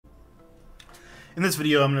In this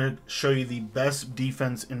video, I'm going to show you the best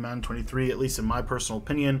defense in Madden 23, at least in my personal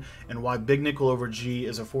opinion, and why big nickel over G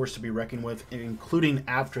is a force to be reckoned with, including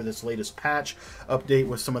after this latest patch update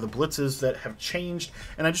with some of the blitzes that have changed.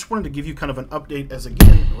 And I just wanted to give you kind of an update as,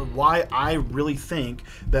 again, why I really think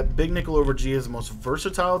that big nickel over G is the most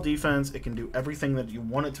versatile defense. It can do everything that you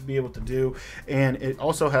want it to be able to do, and it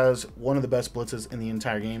also has one of the best blitzes in the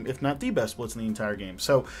entire game, if not the best blitz in the entire game.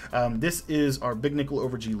 So this is our big nickel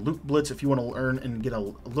over G loop blitz. If you want to learn and get a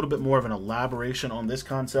little bit more of an elaboration on this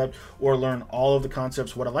concept or learn all of the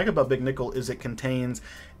concepts, what I like about big nickel is it contains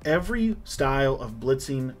every style of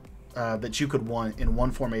blitzing that you could want in one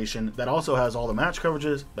formation, that also has all the match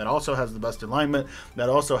coverages, that also has the best alignment, that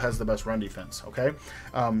also has the best run defense. Okay,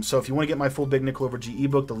 so if you want to get my full big nickel over G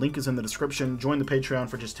ebook, the link is in the description. Join the Patreon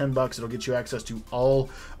for just $10. It'll get you access to all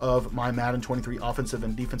of my Madden 23 offensive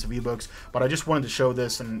and defensive ebooks. But I just wanted to show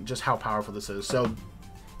this and just how powerful this is. So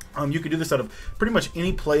you can do this out of pretty much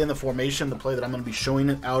any play in the formation. The play that I'm going to be showing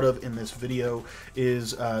it out of in this video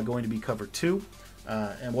is going to be cover 2.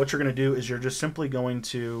 And what you're going to do is you're just simply going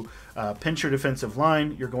to pinch your defensive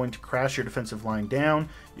line, you're going to crash your defensive line down,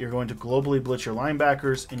 you're going to globally blitz your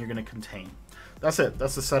linebackers, and you're going to contain. That's it.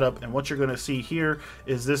 That's the setup. And what you're going to see here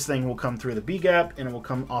is this thing will come through the B gap and it will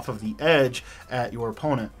come off of the edge at your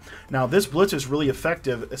opponent. Now, this blitz is really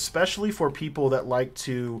effective, especially for people that like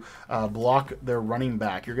to block their running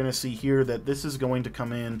back. You're going to see here that this is going to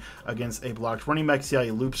come in against a blocked running back. See how he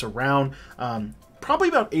loops around? Probably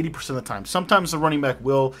about 80% of the time. Sometimes the running back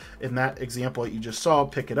will, in that example that you just saw,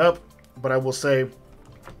 pick it up. But I will say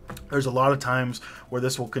there's a lot of times where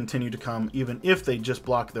this will continue to come even if they just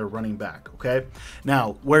block their running back. Okay,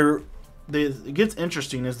 now where it gets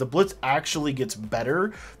interesting is the blitz actually gets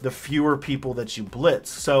better the fewer people that you blitz.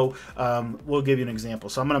 So we'll give you an example.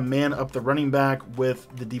 So I'm going to man up the running back with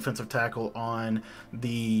the defensive tackle on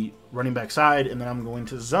the running back side, and then I'm going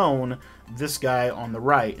to zone this guy on the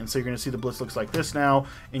right. And so you're going to see the blitz looks like this now,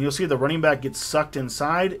 and you'll see the running back gets sucked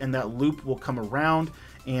inside, and that loop will come around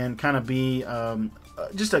and kind of be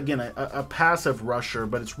just, again, a passive rusher,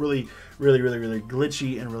 but it's really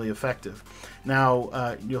glitchy and really effective.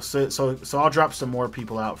 Now you'll see, so I'll drop some more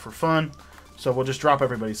people out for fun. So we'll just drop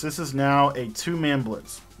everybody. So this is now a 2-man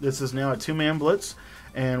blitz. This is now a 2-man blitz,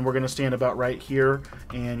 and we're going to stand about right here,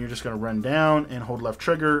 and you're just going to run down and hold left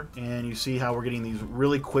trigger, and you see how we're getting these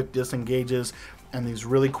really quick disengages and these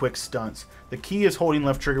really quick stunts. The key is holding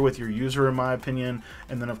left trigger with your user, in my opinion.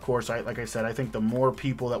 And then, of course, like I said, I think the more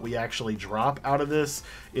people that we actually drop out of this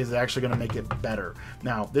is actually going to make it better.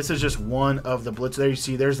 Now, this is just one of the blitz. There you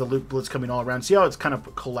see, there's the loop blitz coming all around. See how it's kind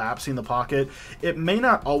of collapsing the pocket? It may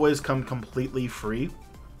not always come completely free,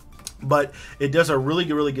 but it does a really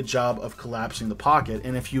good job of collapsing the pocket.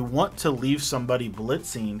 And if you want to leave somebody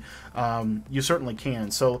blitzing, you certainly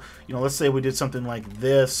can. So, let's say we did something like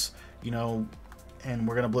this, and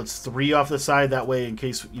we're going to blitz 3 off the side. That way, in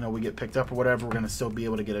case, we get picked up or whatever, we're going to still be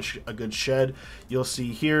able to get a good shed. You'll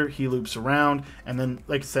see here, he loops around. And then,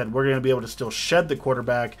 like I said, we're going to be able to still shed the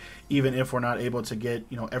quarterback, even if we're not able to get,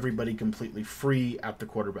 everybody completely free at the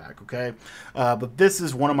quarterback, okay? But this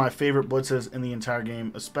is one of my favorite blitzes in the entire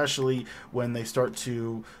game, especially when they start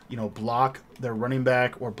to, block their running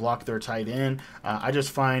back or block their tight end. I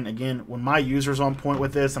just find, again, when my user's on point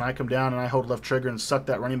with this and I come down and I hold left trigger and suck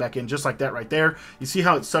that running back in just like that right there, you see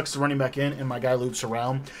how it sucks the running back in and my guy loops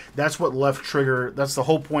around? That's what left trigger, that's the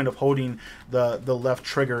whole point of holding the left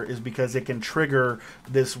trigger, is because it can trigger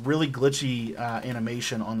this really glitchy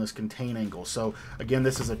animation on this contain angle. So again,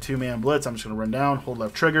 this is a 2-man blitz. I'm just going to run down, hold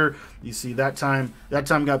left trigger. You see that time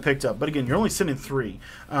got picked up. But again, you're only sending 3.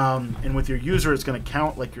 And with your user, it's going to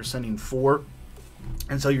count like you're sending 4.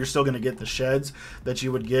 And so you're still going to get the sheds that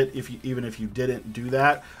you would get even if you didn't do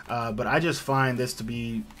that. But I just find this to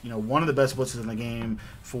be, one of the best blitzes in the game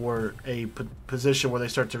for a position where they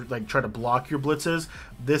start to try to block your blitzes.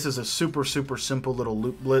 This is a super simple little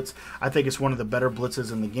loop blitz. I think it's one of the better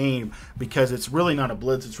blitzes in the game because it's really not a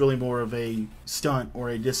blitz. It's really more of a stunt or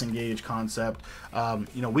a disengage concept.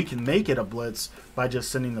 We can make it a blitz by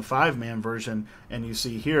just sending the 5-man version, and you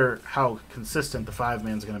see here how consistent the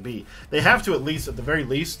 5-man is going to be. They have to, at the very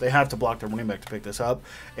least, they have to block their running back to pick this up.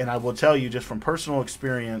 And I will tell you just from personal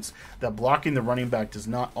experience that blocking the running back does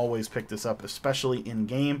not always pick this up, especially in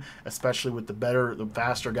game, especially with the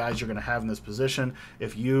faster guys you're going to have in this position.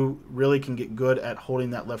 If you really can get good at holding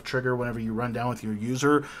that left trigger whenever you run down with your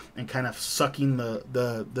user and kind of sucking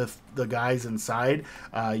the guys inside,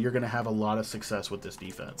 you're going to have a lot of success with this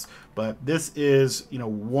defense. But this is,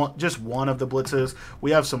 just one of the blitzes.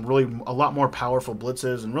 We have a lot more powerful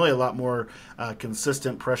blitzes and really a lot more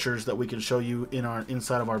consistent pressures that we can show you in our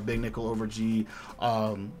inside of our big nickel over G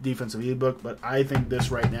defensive ebook. But I think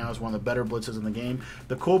this right now is one of the better blitzes in the game.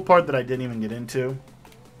 The cool part that I didn't even get into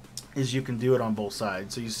is you can do it on both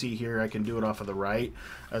sides. So you see here, I can do it off of the right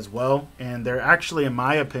as well. And they're actually, in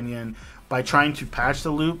my opinion, by trying to patch the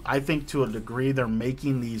loop, I think to a degree they're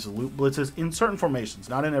making these loop blitzes in certain formations,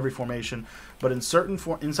 not in every formation, but in certain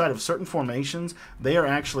inside of certain formations, they are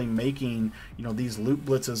actually making, you know, these loop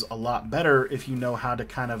blitzes a lot better if you know how to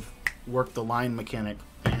kind of work the line mechanic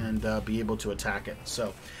and be able to attack it.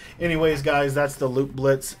 So anyways, guys, that's the loop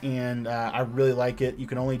blitz, and I really like it. You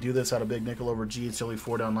can only do this out of big nickel over G. It's the only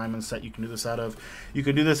 4-down lineman set you can do this out of. You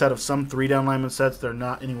can do this out of some 3-down lineman sets. They're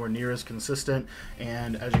not anywhere near as consistent,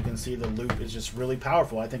 and as you can see, the loop is just really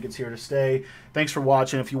powerful. I think it's here to stay. Thanks for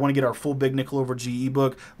watching. If you want to get our full big nickel over G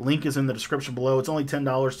ebook, link is in the description below. It's only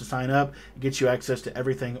 $10 to sign up. It gets you access to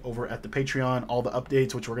everything over at the Patreon, all the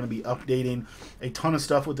updates, which we're going to be updating a ton of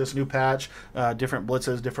stuff with this new patch, different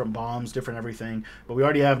blitzes, different bombs, different everything. But we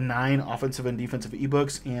already have 9 offensive and defensive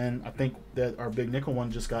ebooks, and I think that our big nickel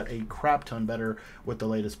one just got a crap ton better with the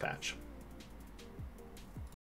latest patch.